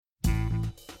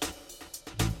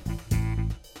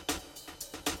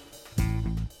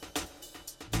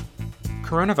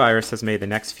Coronavirus has made the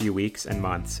next few weeks and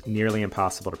months nearly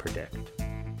impossible to predict.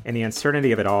 And the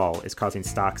uncertainty of it all is causing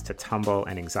stocks to tumble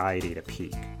and anxiety to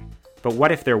peak. But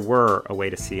what if there were a way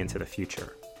to see into the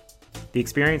future? The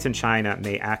experience in China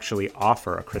may actually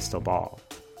offer a crystal ball.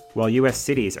 While U.S.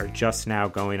 cities are just now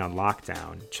going on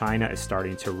lockdown, China is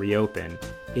starting to reopen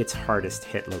its hardest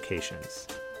hit locations.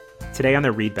 Today on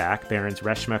the Readback, Barron's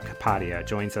Reshma Kapadia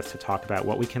joins us to talk about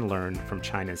what we can learn from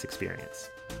China's experience.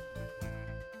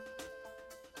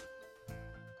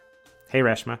 Hey,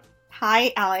 Reshma.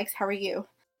 Hi, Alex. How are you?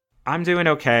 I'm doing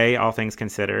okay, all things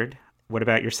considered. What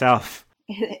about yourself?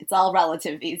 It's all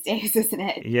relative these days, isn't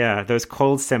it? Yeah, those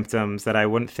cold symptoms that I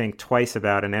wouldn't think twice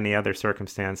about in any other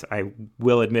circumstance, I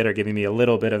will admit are giving me a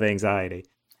little bit of anxiety.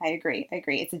 I agree.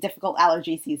 It's a difficult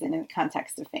allergy season in the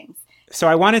context of things. So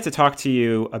I wanted to talk to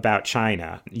you about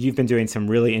China. You've been doing some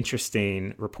really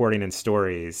interesting reporting and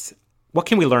stories. What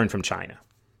can we learn from China?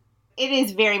 It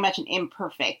is very much an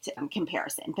imperfect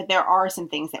comparison, but there are some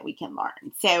things that we can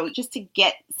learn. So just to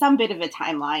get some bit of a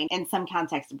timeline and some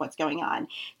context of what's going on,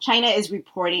 China is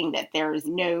reporting that there's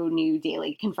no new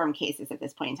daily confirmed cases at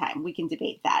this point in time. We can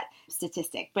debate that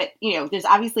statistic, but there's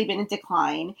obviously been a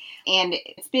decline, and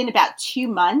it's been about 2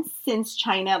 months since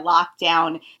China locked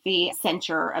down the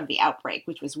center of the outbreak,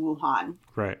 which was Wuhan.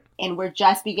 Right. And we're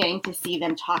just beginning to see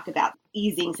them talk about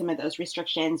easing some of those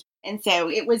restrictions. And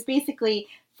so it was basically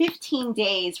 15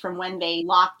 days from when they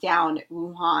locked down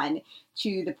Wuhan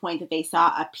to the point that they saw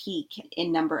a peak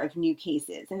in number of new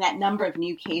cases. And that number of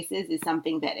new cases is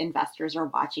something that investors are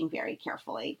watching very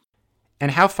carefully. And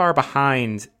how far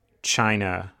behind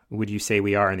China would you say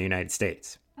we are in the United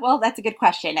States? Well, that's a good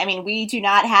question. I mean, we do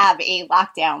not have a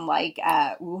lockdown like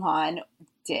Wuhan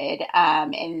did,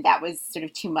 and that was sort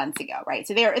of 2 months ago, right?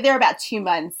 So they're about 2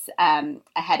 months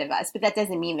ahead of us, but that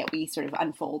doesn't mean that we sort of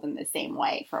unfold in the same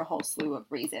way for a whole slew of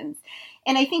reasons.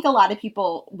 And I think a lot of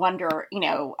people wonder,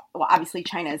 well, obviously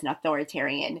China is an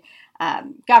authoritarian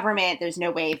government. There's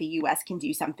no way the U.S. can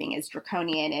do something as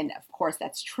draconian, and of course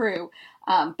that's true.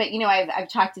 But I've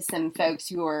talked to some folks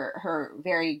who are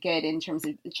very good in terms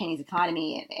of the Chinese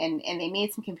economy, and they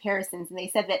made some comparisons, and they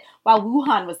said that while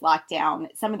Wuhan was locked down,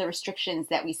 some of the restrictions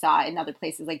that we saw in other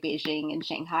places like Beijing and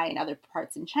Shanghai and other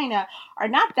parts in China are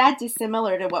not that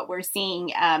dissimilar to what we're seeing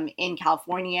in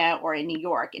California or in New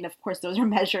York. And of course, those are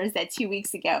measures that 2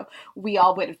 weeks ago we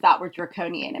all would have thought were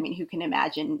draconian. I mean, who can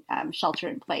imagine shelter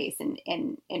in place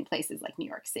in places like New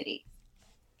York City?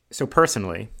 So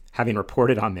personally, having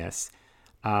reported on this,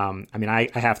 I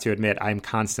have to admit, I'm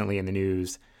constantly in the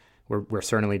news. We're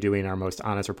certainly doing our most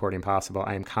honest reporting possible.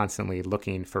 I am constantly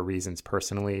looking for reasons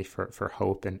personally for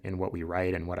hope in what we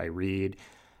write and what I read.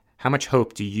 How much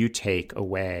hope do you take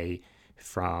away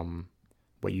from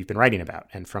what you've been writing about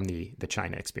and from the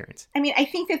China experience? I mean, I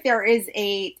think that there is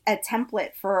a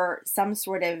template for some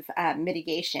sort of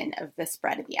mitigation of the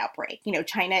spread of the outbreak.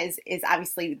 China is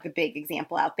obviously the big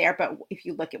example out there, but if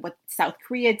you look at what South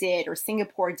Korea did or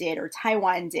Singapore did or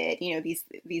Taiwan did,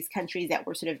 these countries that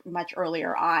were sort of much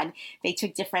earlier on, they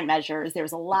took different measures. There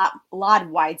was a lot of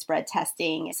widespread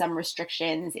testing, some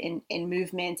restrictions in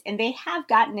movement, and they have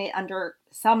gotten it under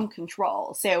some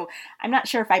control. So I'm not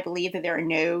sure if I believe that there are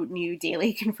no new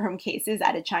daily confirmed cases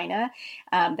out of China.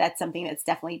 That's something that's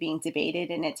definitely being debated,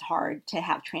 and it's hard to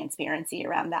have transparency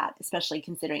around that, especially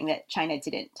considering that China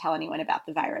didn't tell anyone about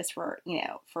the virus for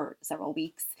several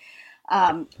weeks.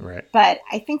 Right. But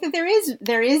I think that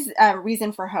there is a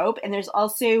reason for hope, and there's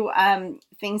also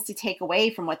things to take away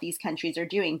from what these countries are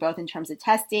doing, both in terms of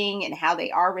testing and how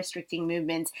they are restricting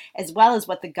movements, as well as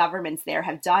what the governments there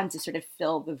have done to sort of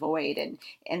fill the void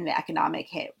and the economic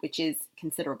hit, which is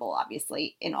considerable,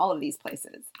 obviously, in all of these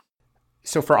places.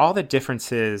 So for all the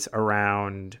differences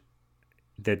around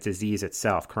the disease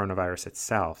itself, coronavirus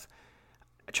itself,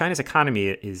 China's economy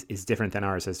is different than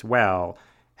ours as well.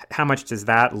 How much does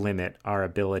that limit our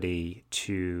ability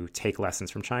to take lessons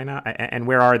from China? And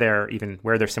where are there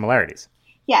similarities?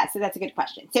 Yeah, so that's a good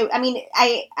question. So, I mean,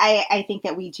 I think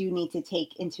that we do need to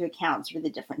take into account sort of the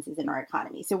differences in our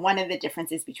economy. So one of the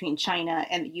differences between China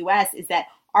and the U.S. is that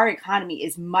our economy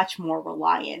is much more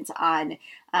reliant on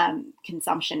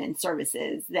consumption and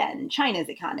services than China's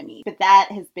economy. But that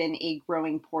has been a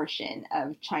growing portion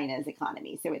of China's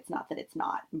economy. So it's not that it's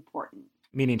not important.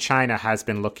 Meaning China has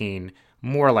been looking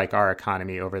more like our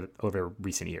economy over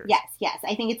recent years. Yes.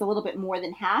 I think it's a little bit more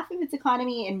than half of its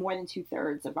economy and more than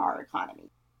 2/3 of our economy.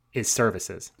 is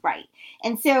services. Right.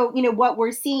 And so, what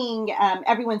we're seeing,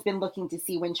 everyone's been looking to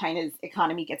see when China's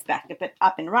economy gets back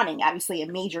up and running. Obviously,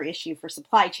 a major issue for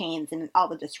supply chains and all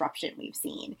the disruption we've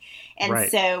seen. And Right.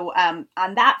 so on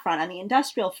that front, on the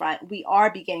industrial front, we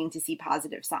are beginning to see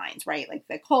positive signs, right? Like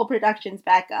the coal production's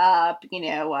back up,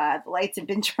 the lights have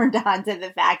been turned on to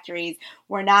the factories.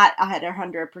 We're not at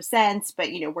 100%, but,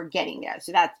 we're getting there.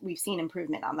 So we've seen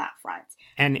improvement on that front.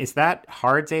 And is that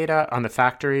hard data on the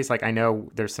factories? Like, I know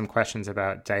there's some questions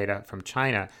about data from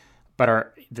China,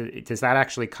 but does that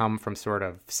actually come from sort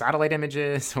of satellite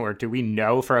images, or do we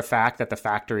know for a fact that the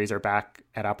factories are back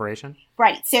at operation?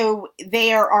 Right. So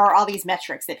there are all these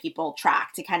metrics that people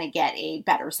track to kind of get a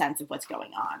better sense of what's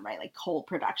going on, right? Like coal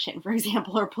production, for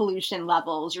example, or pollution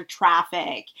levels or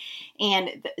traffic.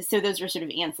 And so those are sort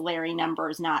of ancillary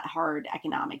numbers, not hard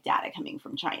economic data coming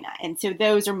from China. And so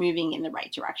those are moving in the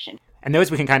right direction. And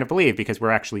those we can kind of believe because we're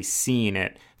actually seeing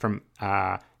it from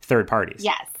third parties.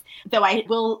 Yes. Though I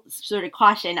will sort of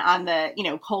caution on the,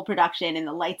 coal production and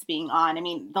the lights being on. I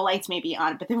mean, the lights may be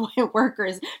on, but the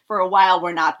workers for a while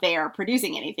were not there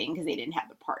producing anything because they didn't have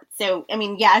the parts. So, I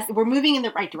mean, yes, we're moving in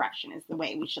the right direction is the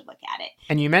way we should look at it.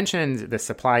 And you mentioned the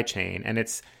supply chain, and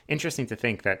it's interesting to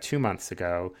think that 2 months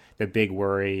ago, the big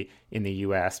worry in the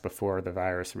U.S. before the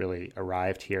virus really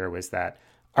arrived here was that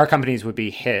our companies would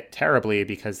be hit terribly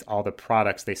because all the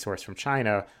products they source from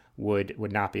China would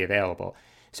not be available.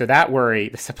 So that worry,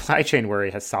 the supply chain worry,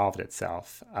 has solved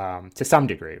itself to some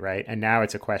degree, right? And now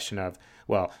it's a question of,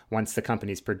 well, once the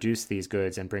companies produce these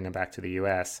goods and bring them back to the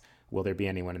U.S., will there be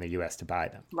anyone in the U.S. to buy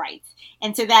them? Right.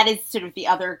 And so that is sort of the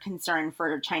other concern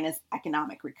for China's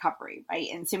economic recovery, right?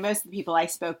 And so most of the people I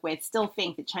spoke with still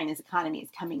think that China's economy is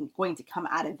going to come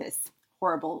out of this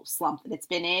horrible slump that it's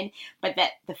been in, but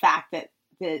that the fact that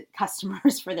the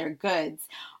customers for their goods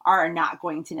are not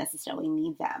going to necessarily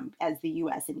need them as the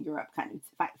U.S. and Europe kind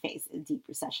of face a deep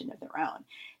recession of their own.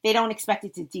 They don't expect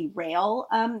it to derail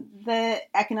the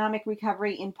economic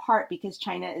recovery, in part because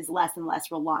China is less and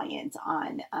less reliant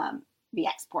on the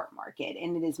export market,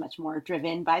 and it is much more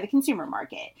driven by the consumer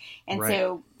market. And Right.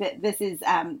 So this is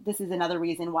another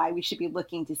reason why we should be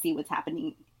looking to see what's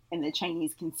happening in the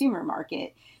Chinese consumer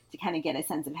market to kind of get a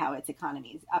sense of how its economy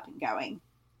is up and going.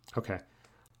 Okay.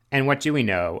 And what do we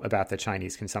know about the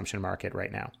Chinese consumption market right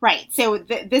now? Right. So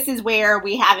this is where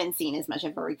we haven't seen as much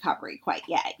of a recovery quite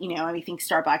yet. I think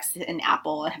Starbucks and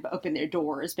Apple have opened their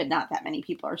doors, but not that many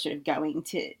people are sort of going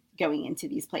into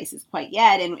these places quite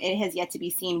yet. And it has yet to be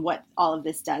seen what all of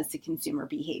this does to consumer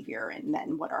behavior and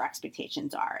then what our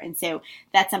expectations are. And so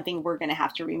that's something we're going to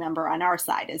have to remember on our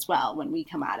side as well when we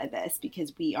come out of this,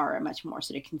 because we are a much more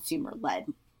sort of consumer-led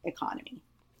economy.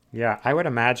 Yeah, I would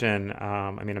imagine,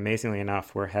 amazingly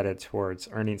enough, we're headed towards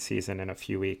earnings season in a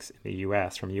few weeks in the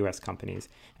U.S. from U.S. companies.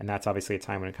 And that's obviously a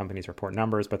time when companies report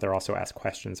numbers, but they're also asked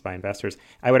questions by investors.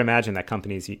 I would imagine that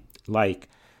companies like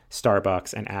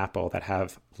Starbucks and Apple that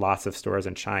have lots of stores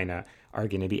in China are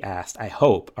going to be asked, I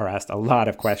hope, are asked a lot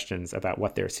of questions about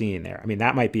what they're seeing there. I mean,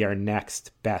 that might be our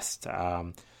next best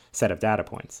set of data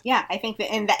points. Yeah, I think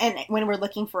that, and when we're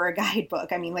looking for a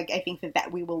guidebook, I think that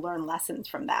we will learn lessons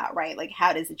from that, right? Like,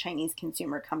 how does the Chinese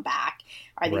consumer come back?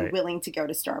 Are they Right. willing to go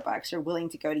to Starbucks or willing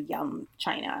to go to Yum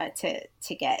China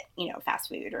to get, fast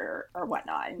food or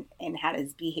whatnot? And how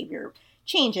does behavior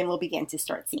change? And we'll begin to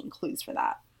start seeing clues for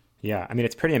that. Yeah,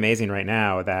 it's pretty amazing right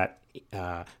now that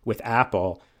with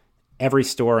Apple, every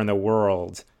store in the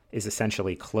world is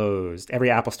essentially closed. Every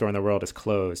Apple store in the world is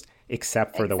closed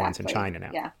except for the ones in China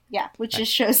now. Yeah, which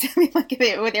just shows like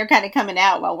they're kind of coming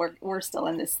out while we're still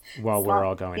in this. While we're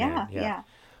all going in. Yeah.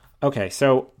 Okay,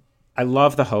 so I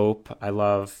love the hope. I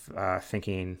love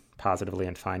thinking positively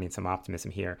and finding some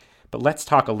optimism here. But let's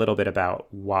talk a little bit about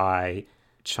why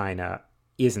China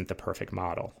isn't the perfect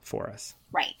model for us.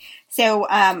 Right. So,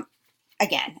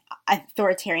 again,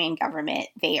 authoritarian government,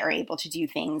 they are able to do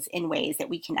things in ways that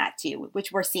we cannot do,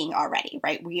 which we're seeing already,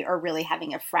 right? We are really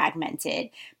having a fragmented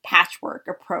patchwork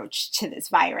approach to this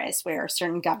virus where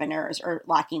certain governors are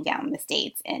locking down the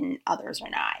states and others are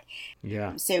not.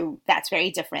 Yeah. So that's very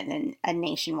different than a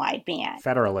nationwide ban.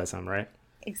 Federalism, right?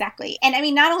 Exactly. And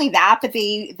not only that, but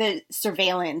the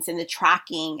surveillance and the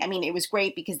tracking. It was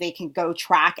great because they can go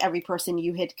track every person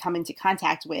you had come into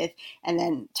contact with and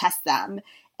then test them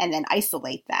and then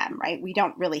isolate them, right? We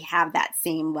don't really have that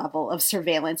same level of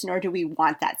surveillance, nor do we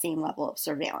want that same level of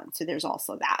surveillance. So there's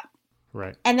also that.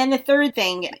 Right. And then the third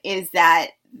thing is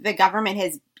that the government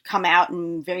has come out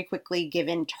and very quickly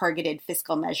given targeted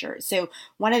fiscal measures. So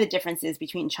one of the differences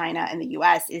between China and the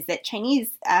US is that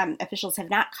Chinese officials have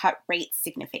not cut rates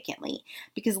significantly,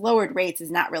 because lowered rates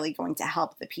is not really going to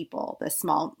help the people, the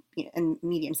small and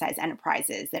medium-sized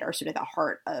enterprises that are sort of the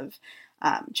heart of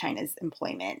China's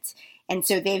employment. And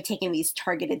so they've taken these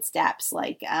targeted steps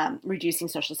like reducing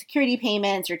Social Security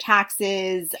payments or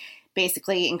taxes,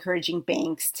 basically encouraging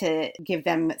banks to give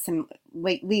them some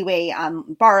leeway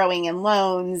on borrowing and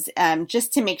loans,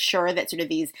 just to make sure that sort of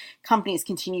these companies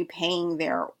continue paying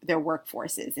their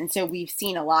workforces. And so we've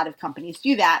seen a lot of companies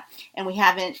do that, and we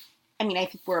haven't, I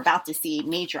think we're about to see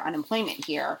major unemployment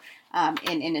here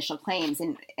in initial claims,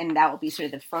 and that will be sort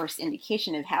of the first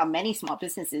indication of how many small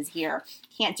businesses here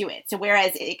can't do it. So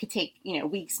whereas it could take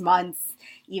weeks, months,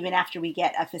 even after we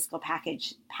get a fiscal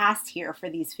package passed here for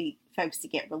these folks to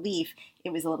get relief,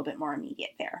 it was a little bit more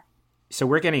immediate there. So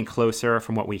we're getting closer,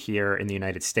 from what we hear in the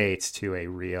United States, to a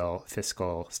real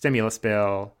fiscal stimulus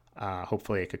bill.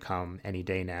 Hopefully it could come any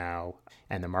day now,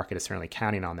 and the market is certainly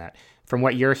counting on that. From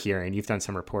what you're hearing, you've done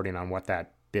some reporting on what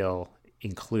that bill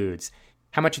includes.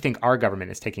 How much do you think our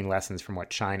government is taking lessons from what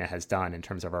China has done in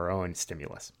terms of our own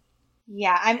stimulus?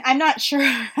 Yeah, I'm not sure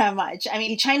how much.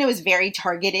 China was very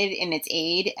targeted in its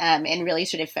aid, and really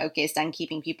sort of focused on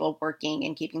keeping people working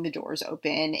and keeping the doors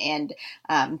open, and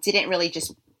didn't really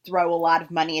just throw a lot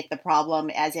of money at the problem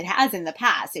as it has in the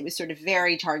past. It was sort of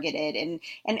very targeted.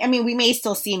 And we may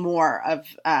still see more of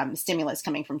stimulus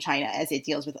coming from China as it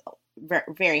deals with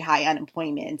very high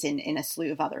unemployment and a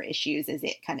slew of other issues as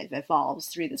it kind of evolves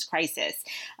through this crisis.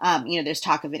 There's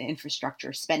talk of an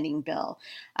infrastructure spending bill.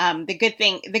 The good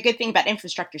thing about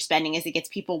infrastructure spending is it gets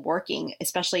people working,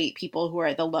 especially people who are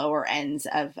at the lower ends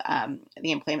of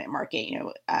the employment market,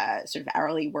 sort of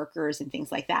hourly workers and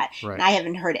things like that. Right. And I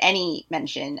haven't heard any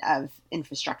mention of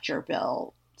infrastructure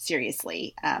bill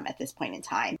seriously at this point in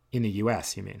time. In the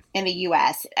U.S., you mean? In the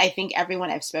U.S., I think everyone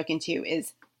I've spoken to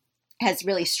has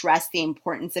really stressed the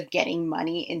importance of getting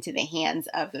money into the hands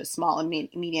of those small and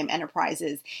medium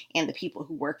enterprises and the people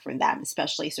who work for them,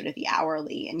 especially sort of the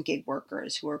hourly and gig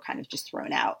workers who are kind of just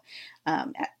thrown out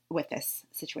with this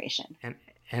situation.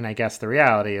 And I guess the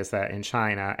reality is that in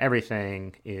China,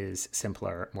 everything is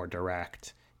simpler, more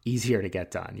direct, easier to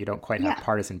get done. You don't quite have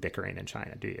partisan bickering in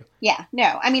China, do you? Yeah,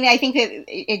 no. I think that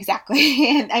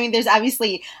exactly. And there's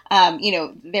obviously,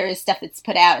 there is stuff that's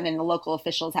put out and then the local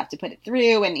officials have to put it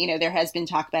through. And, there has been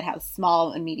talk about how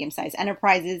small and medium-sized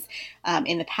enterprises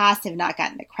in the past have not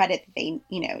gotten the credit that they,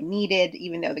 needed,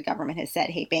 even though the government has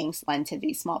said, hey, banks lend to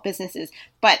these small businesses,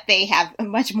 but they have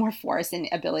much more force and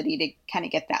ability to kind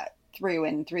of get that through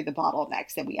the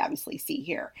bottlenecks that we obviously see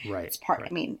here. Right. It's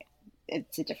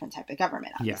it's a different type of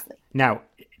government, obviously. Yeah. Now,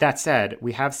 that said,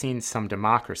 we have seen some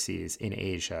democracies in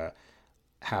Asia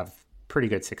have pretty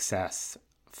good success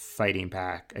fighting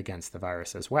back against the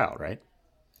virus as well, right?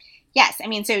 Yes.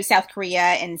 So South Korea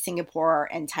and Singapore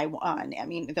and Taiwan,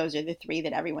 those are the three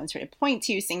that everyone sort of point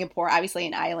to. Singapore, obviously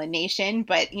an island nation,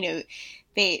 but,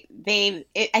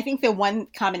 I think the one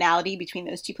commonality between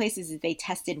those two places is they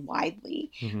tested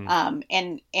widely,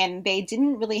 and they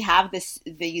didn't really have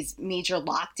these major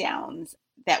lockdowns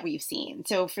that we've seen.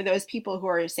 So for those people who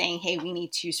are saying, hey, we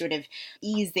need to sort of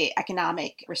ease the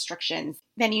economic restrictions,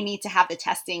 then you need to have the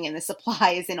testing and the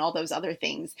supplies and all those other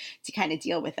things to kind of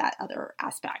deal with that other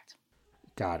aspect.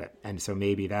 Got it. And so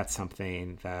maybe that's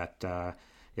something that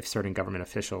if certain government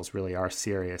officials really are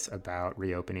serious about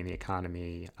reopening the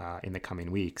economy in the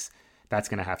coming weeks, that's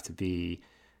going to have to be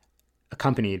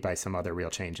accompanied by some other real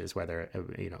changes, whether,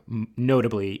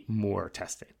 notably more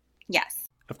testing. Yes.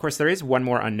 Of course, there is one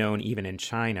more unknown even in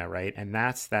China, right? And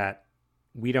that's that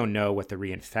we don't know what the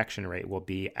reinfection rate will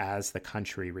be as the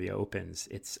country reopens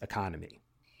its economy.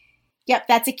 Yep,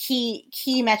 that's a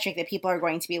key metric that people are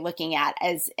going to be looking at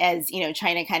as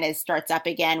China kind of starts up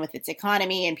again with its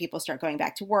economy and people start going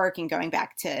back to work and going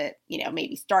back to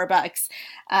maybe Starbucks,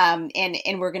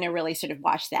 and we're going to really sort of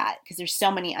watch that because there's so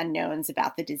many unknowns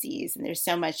about the disease and there's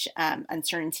so much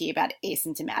uncertainty about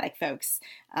asymptomatic folks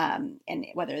and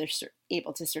whether they're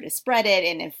able to sort of spread it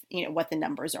and if what the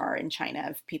numbers are in China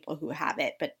of people who have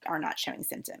it but are not showing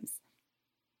symptoms.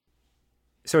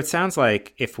 So it sounds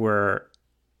like if we're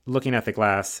looking at the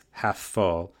glass half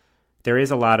full, there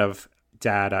is a lot of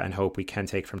data and hope we can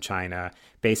take from China.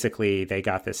 Basically, they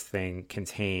got this thing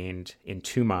contained in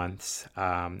 2 months.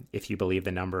 If you believe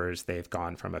the numbers, they've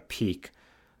gone from a peak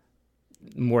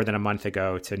more than a month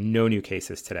ago to no new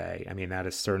cases today. That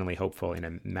is certainly hopeful in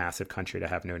a massive country to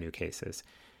have no new cases.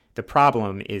 The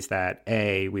problem is that,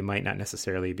 A, we might not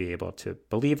necessarily be able to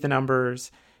believe the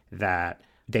numbers, that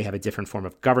they have a different form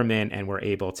of government and were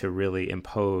able to really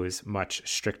impose much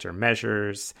stricter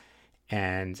measures.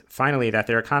 And finally, that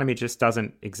their economy just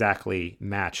doesn't exactly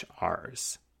match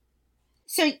ours.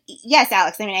 So yes,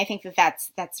 Alex, I mean, I think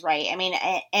that's right. I mean,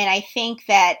 and I think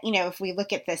that, if we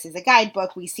look at this as a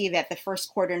guidebook, we see that the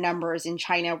first quarter numbers in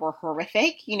China were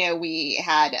horrific. We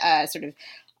had sort of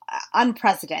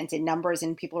unprecedented numbers,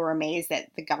 and people were amazed that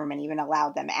the government even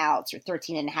allowed them out. So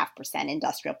 13.5%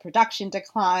 industrial production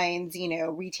declines,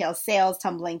 retail sales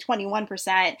tumbling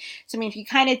 21%. So, I mean, if you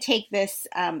kind of take this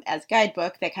as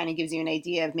guidebook, that kind of gives you an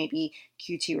idea of maybe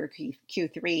Q2 or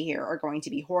Q3 here are going to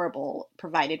be horrible,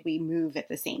 provided we move at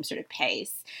the same sort of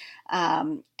pace.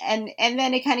 And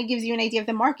then it kind of gives you an idea of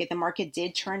the market. The market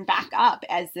did turn back up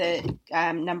as the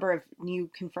number of new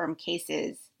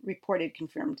reported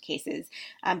confirmed cases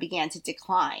began to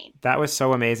decline. That was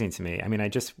so amazing to me. I mean, I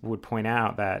just would point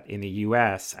out that in the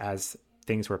U.S., as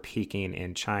things were peaking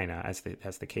in China, as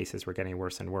the cases were getting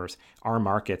worse and worse, our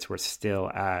markets were still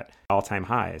at all-time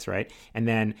highs, right? And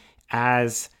then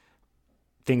as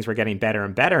things were getting better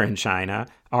and better in China,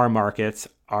 our markets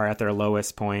are at their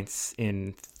lowest points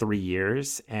in 3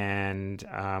 years and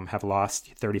have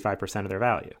lost 35% of their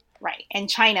value. Right. And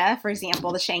China, for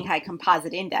example, the Shanghai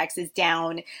Composite Index is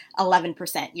down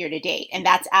 11% year to date. And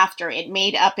that's after it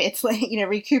made up its,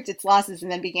 recouped its losses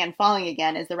and then began falling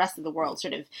again as the rest of the world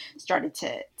sort of started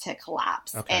to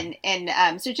collapse. Okay.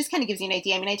 And so it just kind of gives you an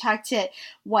idea. I mean, I talked to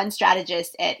one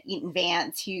strategist at Eaton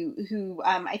Vance who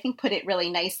I think put it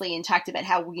really nicely and talked about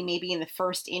how we may be in the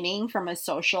first inning from a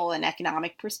social and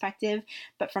economic perspective,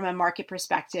 but from a market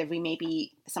perspective, we may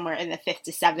be somewhere in the 5th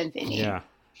to 7th inning. Yeah.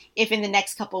 If in the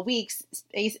next couple of weeks,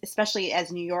 especially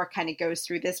as New York kind of goes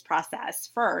through this process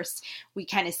first, we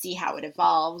kind of see how it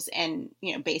evolves, and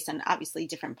based on obviously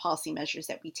different policy measures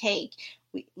that we take,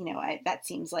 that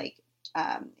seems like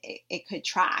it could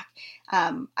track.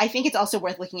 I think it's also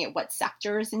worth looking at what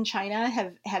sectors in China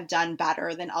have done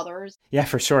better than others. Yeah,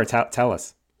 for sure. Tell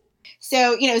us.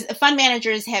 So, fund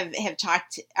managers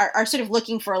are sort of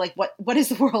looking for like, what does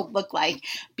the world look like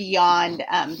beyond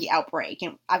the outbreak?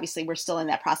 And obviously we're still in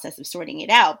that process of sorting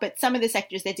it out. But some of the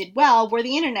sectors that did well were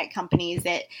the internet companies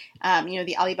that,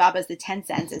 the Alibabas, the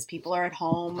Tencents, as people are at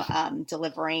home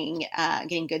delivering,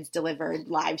 getting goods delivered,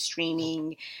 live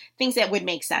streaming, things that would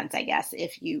make sense, I guess,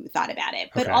 if you thought about it.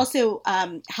 But also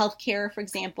healthcare, for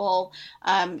example,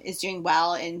 is doing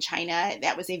well in China.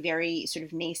 That was a very sort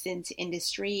of nascent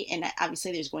industry. And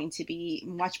obviously there's going to be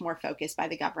much more focus by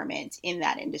the government in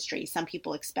that industry. Some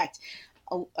people expect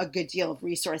a good deal of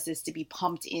resources to be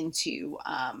pumped into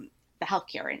the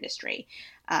healthcare industry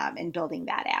and building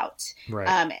that out.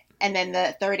 Right. And then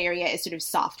the third area is sort of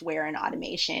software and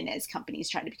automation as companies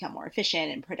try to become more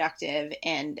efficient and productive.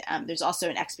 And there's also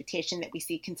an expectation that we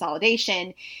see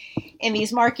consolidation in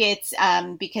these markets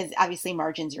because obviously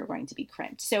margins are going to be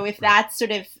crimped. So if that's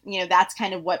sort of, that's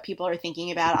kind of what people are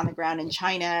thinking about on the ground in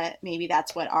China, maybe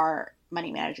that's what our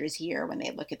money managers here, when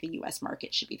they look at the U.S.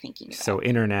 market, should be thinking about. So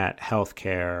internet,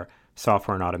 healthcare,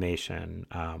 software and automation,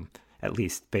 at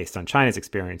least based on China's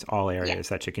experience, all areas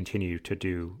that should continue to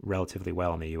do relatively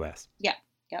well in the U.S. Yeah.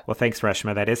 Yep. Well, thanks,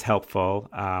 Reshma. That is helpful.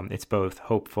 It's both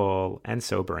hopeful and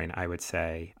sobering, I would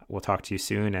say. We'll talk to you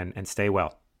soon and stay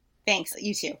well. Thanks.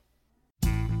 You too.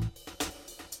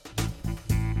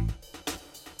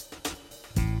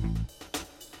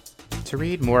 To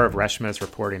read more of Reshma's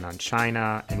reporting on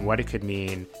China and what it could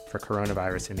mean for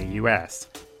coronavirus in the U.S.,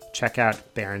 check out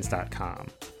Barron's.com.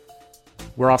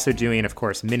 We're also doing, of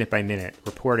course, minute-by-minute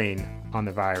reporting on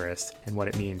the virus and what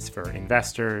it means for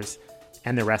investors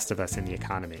and the rest of us in the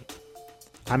economy.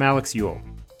 I'm Alex Yule.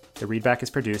 The Readback is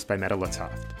produced by Meta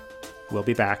Lutzoft. We'll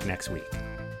be back next week.